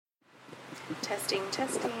Testing.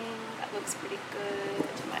 That looks pretty good.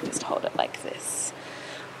 I might just hold it like this.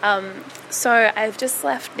 So I've just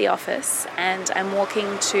left the office and I'm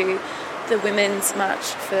walking to the Women's March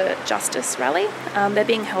for Justice rally. They're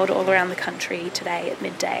being held all around the country today at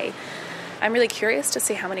midday. I'm really curious to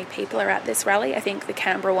see how many people are at this rally. I think the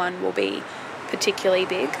Canberra one will be particularly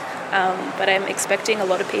big, but I'm expecting a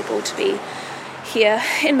lot of people to be here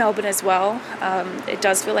in Melbourne as well. It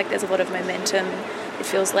does feel like there's a lot of momentum. It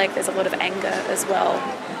feels like there's a lot of anger as well.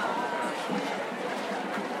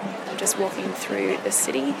 I'm just walking through the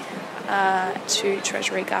city to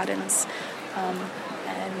Treasury Gardens,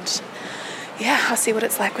 and yeah, I'll see what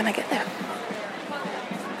it's like when I get there.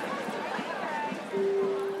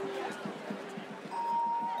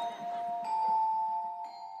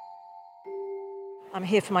 I'm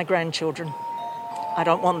here for my grandchildren. I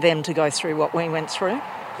don't want them to go through what we went through,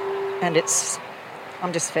 and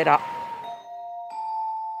I'm just fed up.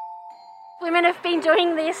 Women have been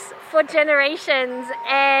doing this for generations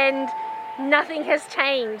and nothing has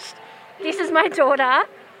changed. This is my daughter.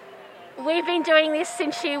 We've been doing this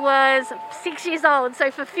since she was 6 years old, so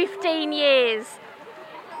for 15 years.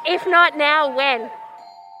 If not now, when?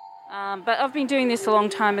 But I've been doing this a long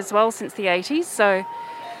time as well, since the 80s, so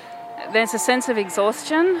there's a sense of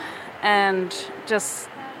exhaustion, and just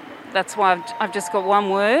that's why I've just got one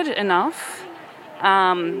word, enough,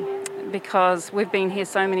 because we've been here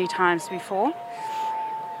so many times before,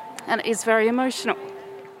 and it is very emotional.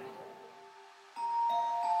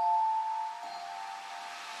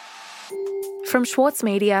 From Schwartz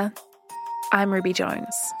Media, I'm Ruby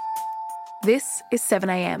Jones. This is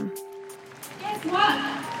 7am. Guess what?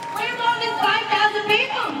 We're more than 5,000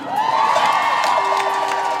 people!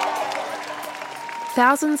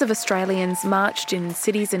 Thousands of Australians marched in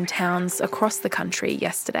cities and towns across the country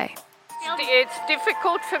yesterday. It's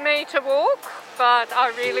difficult for me to walk, but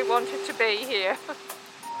I really wanted to be here.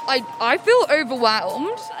 I feel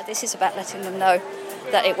overwhelmed. This is about letting them know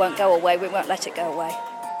that it won't go away. We won't let it go away.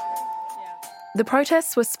 The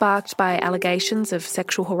protests were sparked by allegations of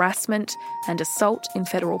sexual harassment and assault in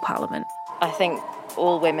federal parliament. I think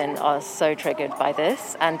all women are so triggered by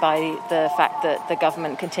this and by the fact that the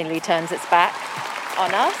government continually turns its back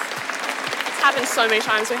on us. It's happened so many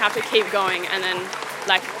times, we have to keep going, and then,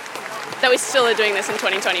 that we still are doing this in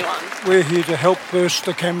 2021. We're here to help burst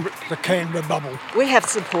the Canberra bubble. We have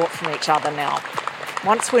support from each other now.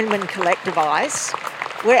 Once women collectivise,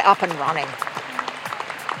 we're up and running.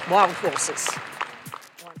 Wild horses.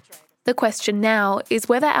 The question now is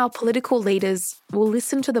whether our political leaders will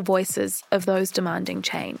listen to the voices of those demanding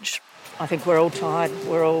change. I think we're all tired,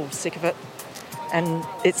 we're all sick of it, and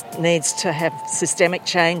it needs to have systemic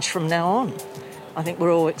change from now on. I think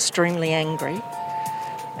we're all extremely angry,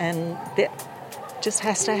 and that just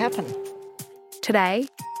has to happen. Today,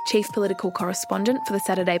 Chief Political Correspondent for the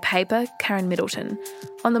Saturday paper, Karen Middleton,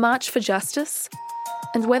 on the March for Justice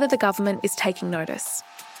and whether the government is taking notice.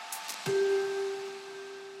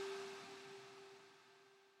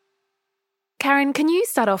 Karen, can you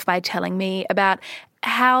start off by telling me about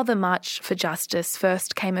how the March for Justice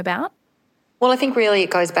first came about? Well, I think really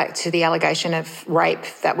it goes back to the allegation of rape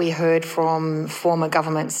that we heard from former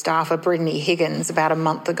government staffer Brittany Higgins about a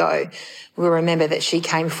month ago. We'll remember that she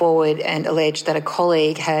came forward and alleged that a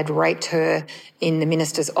colleague had raped her in the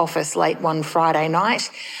minister's office late one Friday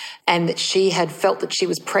night, and that she had felt that she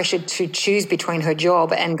was pressured to choose between her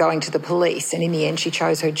job and going to the police. And in the end, she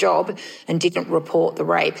chose her job and didn't report the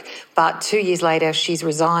rape. But 2 years later, she's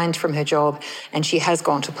resigned from her job and she has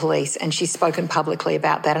gone to police, and she's spoken publicly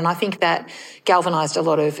about that. And I think that galvanised a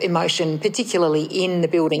lot of emotion, particularly in the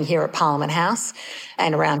building here at Parliament House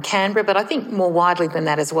and around Canberra, but I think more widely than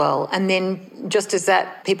that as well. And then just as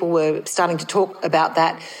that, people were starting to talk about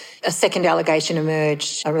that, a second allegation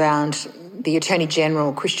emerged around the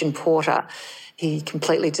Attorney-General, Christian Porter. He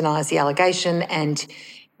completely denies the allegation, and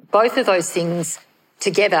both of those things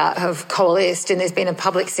together have coalesced, and there's been a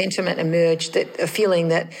public sentiment emerged, that a feeling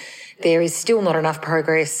that there is still not enough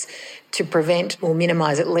progress to prevent or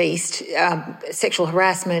minimise at least sexual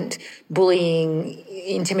harassment, bullying,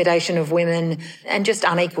 intimidation of women, and just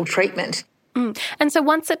unequal treatment. And so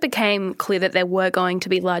once it became clear that there were going to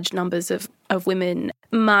be large numbers of women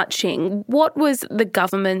marching, what was the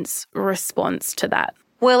government's response to that?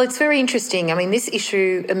 Well, it's very interesting. I mean, this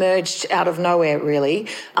issue emerged out of nowhere, really,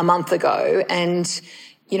 a month ago. And,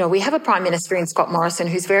 you know, we have a Prime Minister in Scott Morrison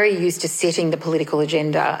who's very used to setting the political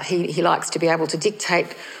agenda. He likes to be able to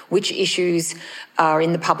dictate which issues are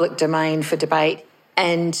in the public domain for debate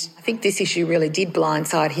And I think this issue really did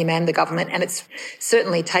blindside him and the government, and it's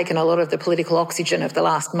certainly taken a lot of the political oxygen of the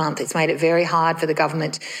last month. It's made it very hard for the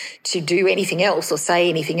government to do anything else or say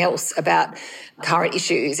anything else about current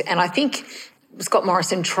issues. And I think Scott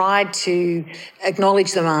Morrison tried to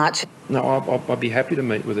acknowledge the march. No, I'd be happy to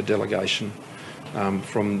meet with a delegation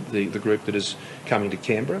from the group that is coming to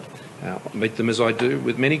Canberra. I'll meet them as I do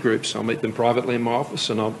with many groups. I'll meet them privately in my office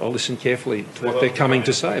and I'll listen carefully to what they're coming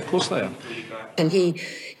to say. Of course they are. And he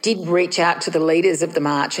did reach out to the leaders of the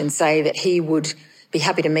march and say that he would be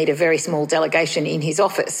happy to meet a very small delegation in his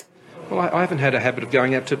office. Well, I haven't had a habit of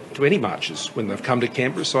going out to any marches when they've come to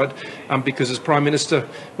Canberra side, because as Prime Minister,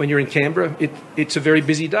 when you're in Canberra, it's a very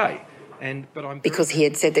busy day. Because he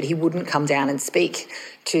had said that he wouldn't come down and speak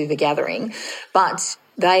to the gathering, but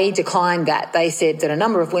they declined that. They said that a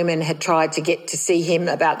number of women had tried to get to see him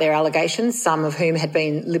about their allegations, some of whom had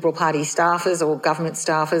been Liberal Party staffers or government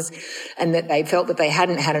staffers, and that they felt that they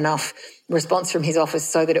hadn't had enough response from his office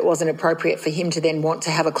so that it wasn't appropriate for him to then want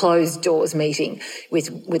to have a closed doors meeting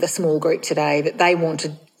with a small group today, that they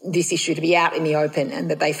wanted this issue to be out in the open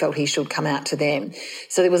and that they felt he should come out to them.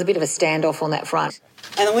 So there was a bit of a standoff on that front.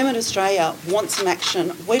 And the Women of Australia want some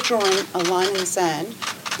action. We're drawing a line in the sand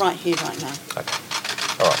right here, right now. Okay.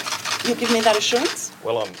 All right. You'll give me that assurance?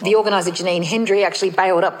 Well, The organiser, Janine Hendry, actually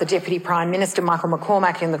bailed up the Deputy Prime Minister, Michael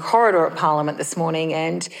McCormack, in the corridor at Parliament this morning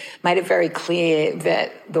and made it very clear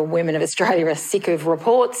that the Women of Australia are sick of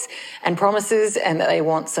reports and promises and that they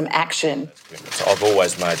want some action. I've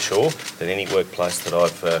always made sure that any workplace that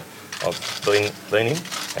I've been in,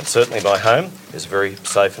 and certainly my home, is a very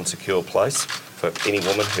safe and secure place for any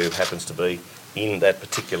woman who happens to be in that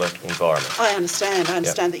particular environment. I understand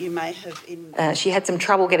that you may have... She had some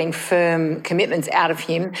trouble getting firm commitments out of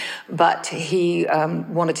him, but he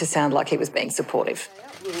wanted to sound like he was being supportive.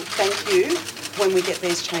 We'll thank you when we get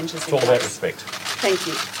these changes. It's all about respect. Thank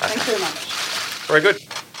you. Thank you very much. Very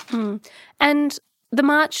good. And the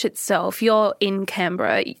march itself, you're in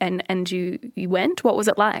Canberra and you went. What was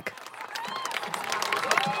it like?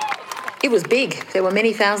 It was big. There were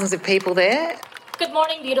many thousands of people there. Good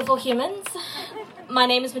morning, beautiful humans. My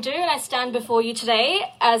name is Madhu and I stand before you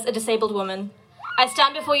today as a disabled woman. I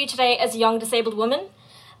stand before you today as a young disabled woman,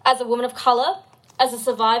 as a woman of colour, as a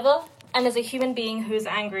survivor, and as a human being who is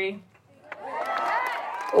angry.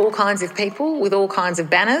 All kinds of people with all kinds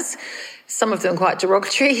of banners, some of them quite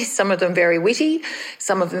derogatory, some of them very witty,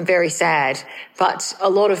 some of them very sad, but a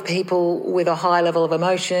lot of people with a high level of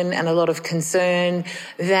emotion and a lot of concern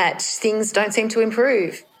that things don't seem to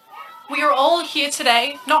improve. We are all here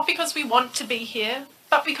today, not because we want to be here,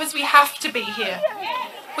 but because we have to be here.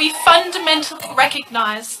 We fundamentally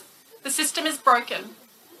recognise the system is broken,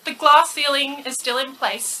 the glass ceiling is still in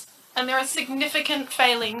place, and there are significant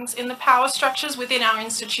failings in the power structures within our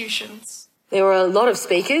institutions. There were a lot of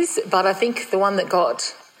speakers, but I think the one that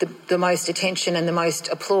got the most attention and the most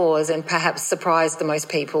applause and perhaps surprised the most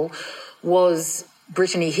people was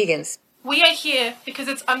Brittany Higgins. We are here because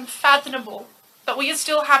it's unfathomable that we are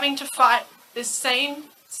still having to fight this same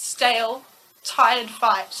stale, tired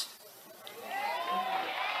fight.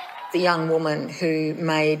 The young woman who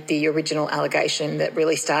made the original allegation that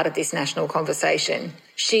really started this national conversation,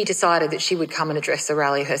 she decided that she would come and address the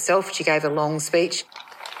rally herself. She gave a long speech.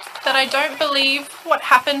 That I don't believe what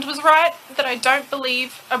happened was right, that I don't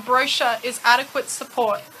believe a brochure is adequate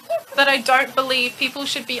support, that I don't believe people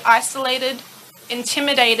should be isolated,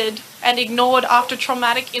 intimidated and ignored after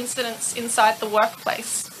traumatic incidents inside the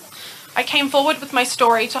workplace. I came forward with my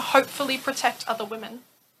story to hopefully protect other women.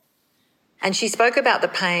 And she spoke about the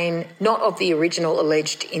pain, not of the original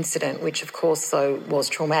alleged incident, which of course though was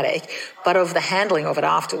traumatic, but of the handling of it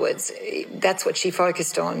afterwards. That's what she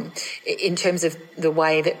focused on in terms of the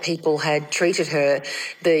way that people had treated her,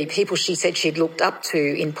 the people she said she'd looked up to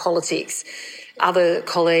in politics, other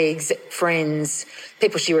colleagues, friends,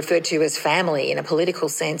 people she referred to as family in a political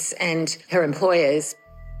sense, and her employers.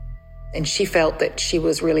 And she felt that she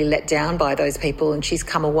was really let down by those people, and she's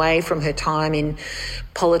come away from her time in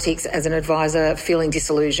politics as an advisor feeling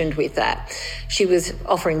disillusioned with that. She was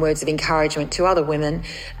offering words of encouragement to other women,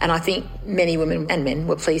 and I think many women and men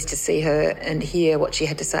were pleased to see her and hear what she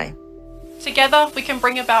had to say. Together, we can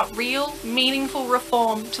bring about real, meaningful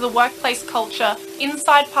reform to the workplace culture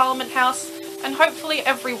inside Parliament House and hopefully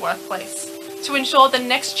every workplace to ensure the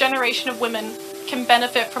next generation of women can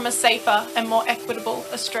benefit from a safer and more equitable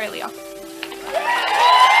Australia.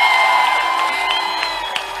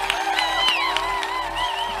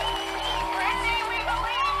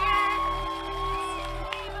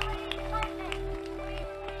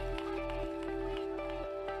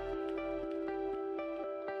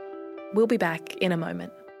 We'll be back in a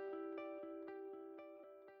moment.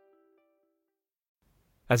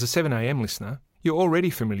 As a 7am listener, you're already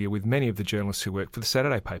familiar with many of the journalists who work for the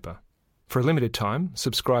Saturday paper. For a limited time,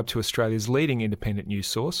 subscribe to Australia's leading independent news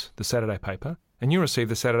source, the Saturday paper, and you'll receive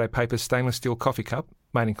the Saturday paper's stainless steel coffee cup,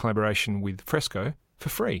 made in collaboration with Fresco, for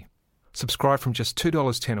free. Subscribe from just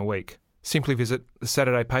 $2.10 a week. Simply visit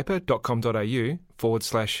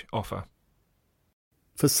thesaturdaypaper.com.au/offer.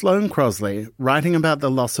 For Sloane Crosley, writing about the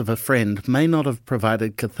loss of a friend may not have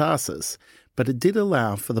provided catharsis, but it did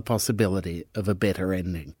allow for the possibility of a better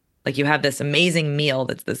ending. Like, you have this amazing meal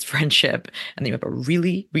that's this friendship, and then you have a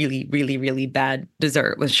really, really, really, really bad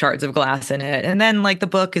dessert with shards of glass in it. And then, like, the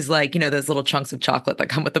book is like, those little chunks of chocolate that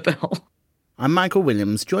come with the bill. I'm Michael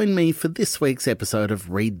Williams. Join me for this week's episode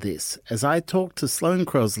of Read This as I talk to Sloane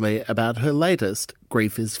Crosley about her latest,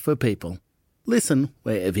 Grief is for People. Listen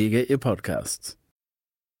wherever you get your podcasts.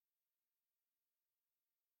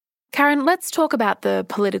 Karen, let's talk about the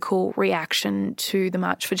political reaction to the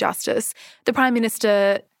March for Justice. The Prime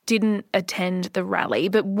Minister didn't attend the rally,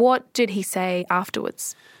 but what did he say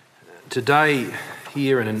afterwards? Today,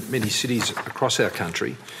 here and in many cities across our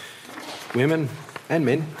country, women and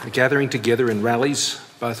men are gathering together in rallies,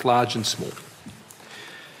 both large and small,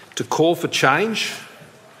 to call for change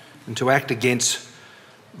and to act against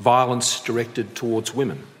violence directed towards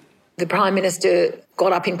women. The Prime Minister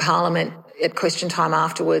got up in Parliament at question time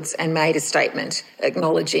afterwards and made a statement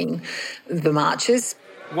acknowledging the marches.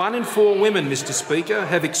 1 in 4 women, Mr Speaker,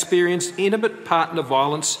 have experienced intimate partner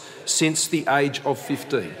violence since the age of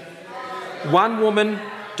 15. 1 woman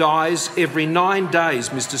dies every 9 days,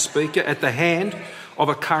 Mr Speaker, at the hand of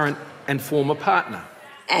a current and former partner.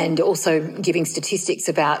 And also giving statistics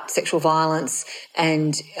about sexual violence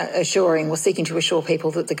and seeking to assure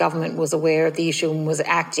people that the government was aware of the issue and was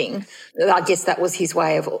acting. I guess that was his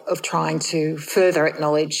way of trying to further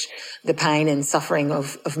acknowledge the pain and suffering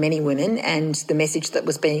of many women and the message that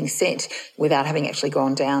was being sent without having actually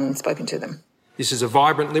gone down and spoken to them. This is a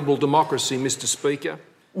vibrant liberal democracy, Mr Speaker.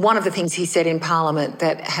 One of the things he said in Parliament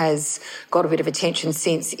that has got a bit of attention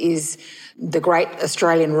since is the great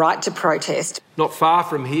Australian right to protest. Not far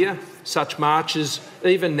from here, such marches,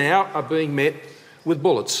 even now, are being met with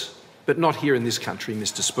bullets. But not here in this country,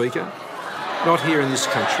 Mr Speaker. Not here in this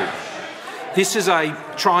country. This is a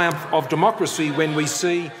triumph of democracy when we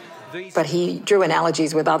see these... But he drew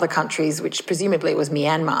analogies with other countries, which presumably was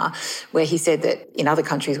Myanmar, where he said that in other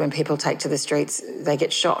countries when people take to the streets, they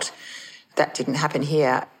get shot. That didn't happen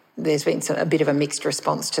here. There's been a bit of a mixed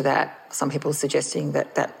response to that. Some people suggesting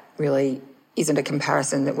that that really isn't a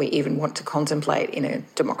comparison that we even want to contemplate in a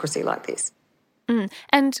democracy like this.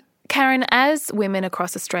 And Karen, as women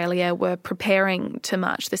across Australia were preparing to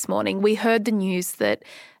march this morning, we heard the news that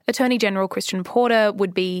Attorney General Christian Porter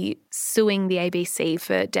would be suing the ABC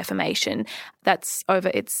for defamation. That's over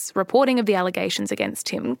its reporting of the allegations against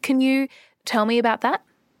him. Can you tell me about that?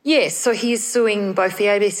 Yes, so he's suing both the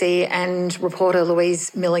ABC and reporter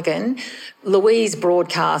Louise Milligan. Louise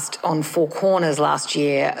broadcast on Four Corners last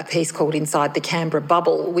year a piece called Inside the Canberra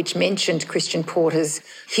Bubble, which mentioned Christian Porter's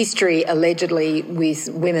history allegedly with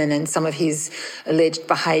women and some of his alleged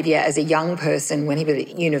behaviour as a young person when he was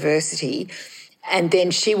at university. And then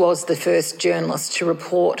she was the first journalist to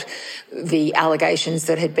report the allegations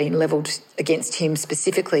that had been levelled against him,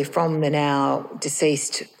 specifically from the now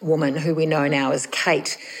deceased woman who we know now as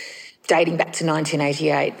Kate. Dating back to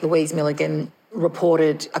 1988, Louise Milligan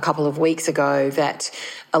reported a couple of weeks ago that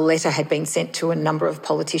a letter had been sent to a number of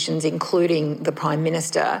politicians, including the Prime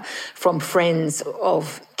Minister, from friends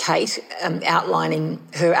of Kate, outlining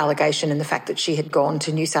her allegation and the fact that she had gone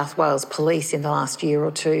to New South Wales Police in the last year or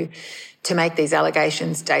two to make these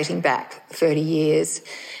allegations dating back 30 years.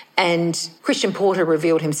 And Christian Porter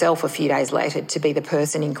revealed himself a few days later to be the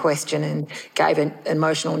person in question and gave an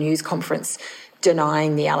emotional news conference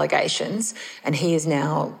denying the allegations. And he is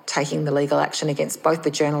now taking the legal action against both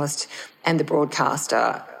the journalist and the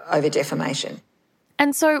broadcaster over defamation.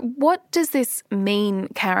 And so what does this mean,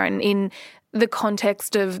 Karen, in the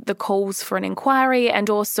context of the calls for an inquiry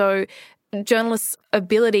and also journalists'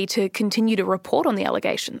 ability to continue to report on the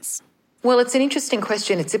allegations? Well, it's an interesting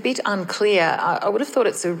question. It's a bit unclear. I would have thought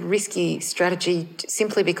it's a risky strategy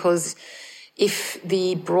simply because if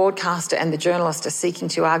the broadcaster and the journalist are seeking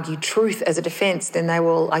to argue truth as a defence, then they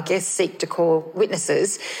will, I guess, seek to call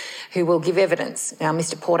witnesses who will give evidence. Now,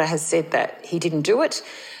 Mr Porter has said that he didn't do it,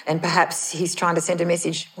 and perhaps he's trying to send a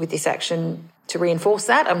message with this action to reinforce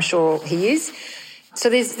that. I'm sure he is. So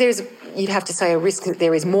there's you'd have to say, a risk that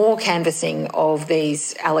there is more canvassing of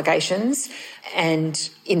these allegations and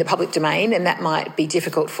in the public domain, and that might be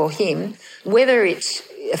difficult for him. Whether it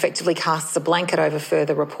effectively casts a blanket over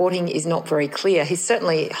further reporting is not very clear. He's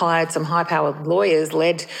certainly hired some high-powered lawyers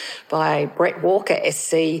led by Brett Walker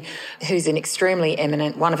SC, who's an extremely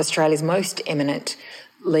eminent, one of Australia's most eminent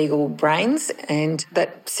legal brains, and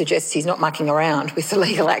that suggests he's not mucking around with the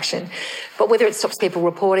legal action. But whether it stops people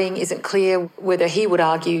reporting isn't clear. Whether he would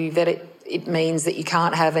argue that it means that you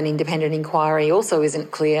can't have an independent inquiry also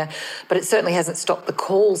isn't clear, but it certainly hasn't stopped the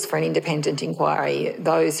calls for an independent inquiry.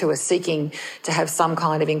 Those who are seeking to have some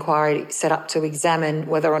kind of inquiry set up to examine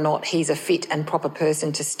whether or not he's a fit and proper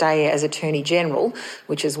person to stay as Attorney General,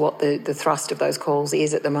 which is what the thrust of those calls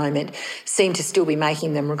is at the moment, seem to still be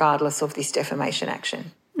making them regardless of this defamation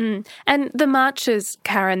action. And the marches,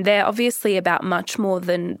 Karen, they're obviously about much more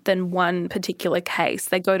than one particular case.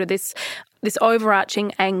 They go to this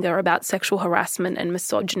overarching anger about sexual harassment and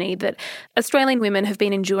misogyny that Australian women have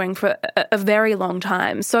been enduring for a very long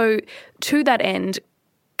time. So to that end,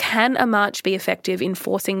 can a march be effective in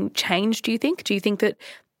forcing change, do you think? Do you think that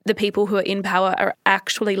the people who are in power are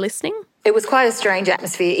actually listening? It was quite a strange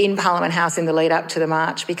atmosphere in Parliament House in the lead up to the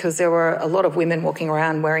march because there were a lot of women walking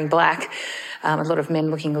around wearing black, a lot of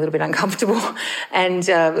men looking a little bit uncomfortable, and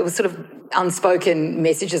it was sort of unspoken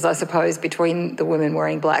messages, I suppose, between the women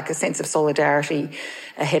wearing black, a sense of solidarity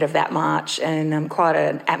ahead of that march, and quite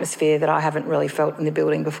an atmosphere that I haven't really felt in the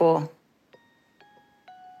building before.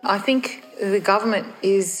 I think the government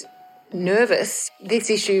is nervous.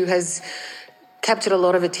 This issue has captured a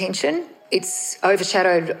lot of attention. It's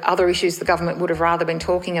overshadowed other issues the government would have rather been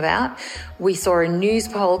talking about. We saw a news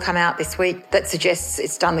poll come out this week that suggests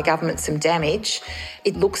it's done the government some damage.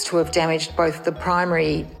 It looks to have damaged both the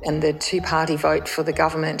primary and the two-party vote for the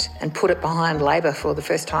government and put it behind Labor for the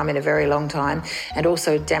first time in a very long time, and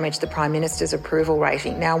also damaged the Prime Minister's approval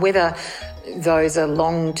rating. Now, whether those are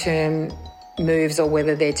long-term moves or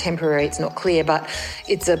whether they're temporary, it's not clear, but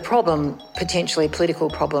it's a problem, potentially a political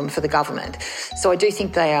problem for the government. So I do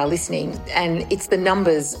think they are listening, and it's the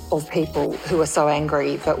numbers of people who are so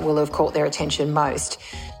angry that will have caught their attention most.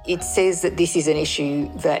 It says that this is an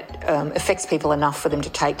issue that affects people enough for them to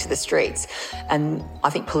take to the streets, and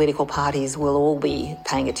I think political parties will all be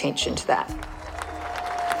paying attention to that.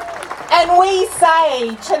 And we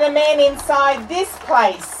say to the men inside this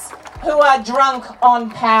place who are drunk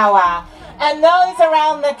on power, and those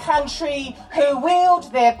around the country who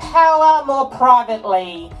wield their power more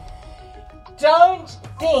privately, don't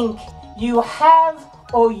think you have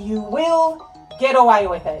or you will get away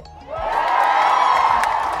with it.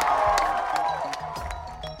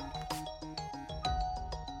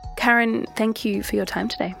 Karen, thank you for your time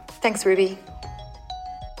today. Thanks, Ruby.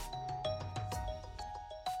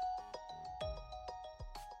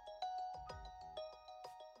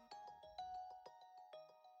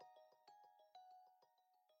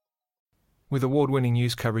 With award-winning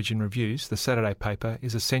news coverage and reviews, the Saturday Paper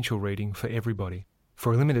is essential reading for everybody.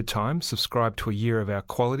 For a limited time, subscribe to a year of our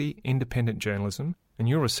quality, independent journalism, and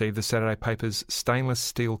you'll receive the Saturday Paper's stainless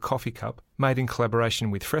steel coffee cup, made in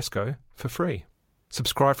collaboration with Fresco, for free.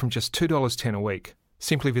 Subscribe from just $2.10 a week.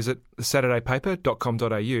 Simply visit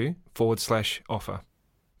thesaturdaypaper.com.au/offer.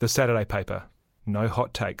 The Saturday Paper. No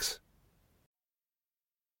hot takes.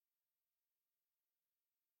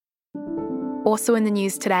 Also in the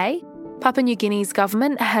news today, Papua New Guinea's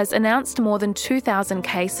government has announced more than 2,000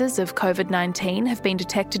 cases of COVID-19 have been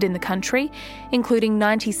detected in the country, including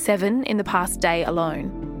 97 in the past day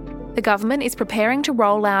alone. The government is preparing to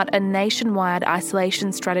roll out a nationwide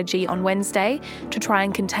isolation strategy on Wednesday to try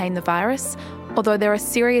and contain the virus, although there are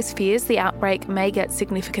serious fears the outbreak may get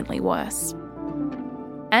significantly worse.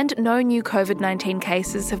 And no new COVID-19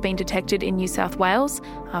 cases have been detected in New South Wales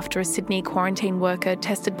after a Sydney quarantine worker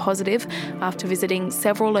tested positive after visiting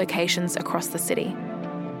several locations across the city.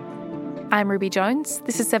 I'm Ruby Jones.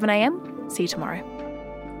 This is 7am. See you tomorrow.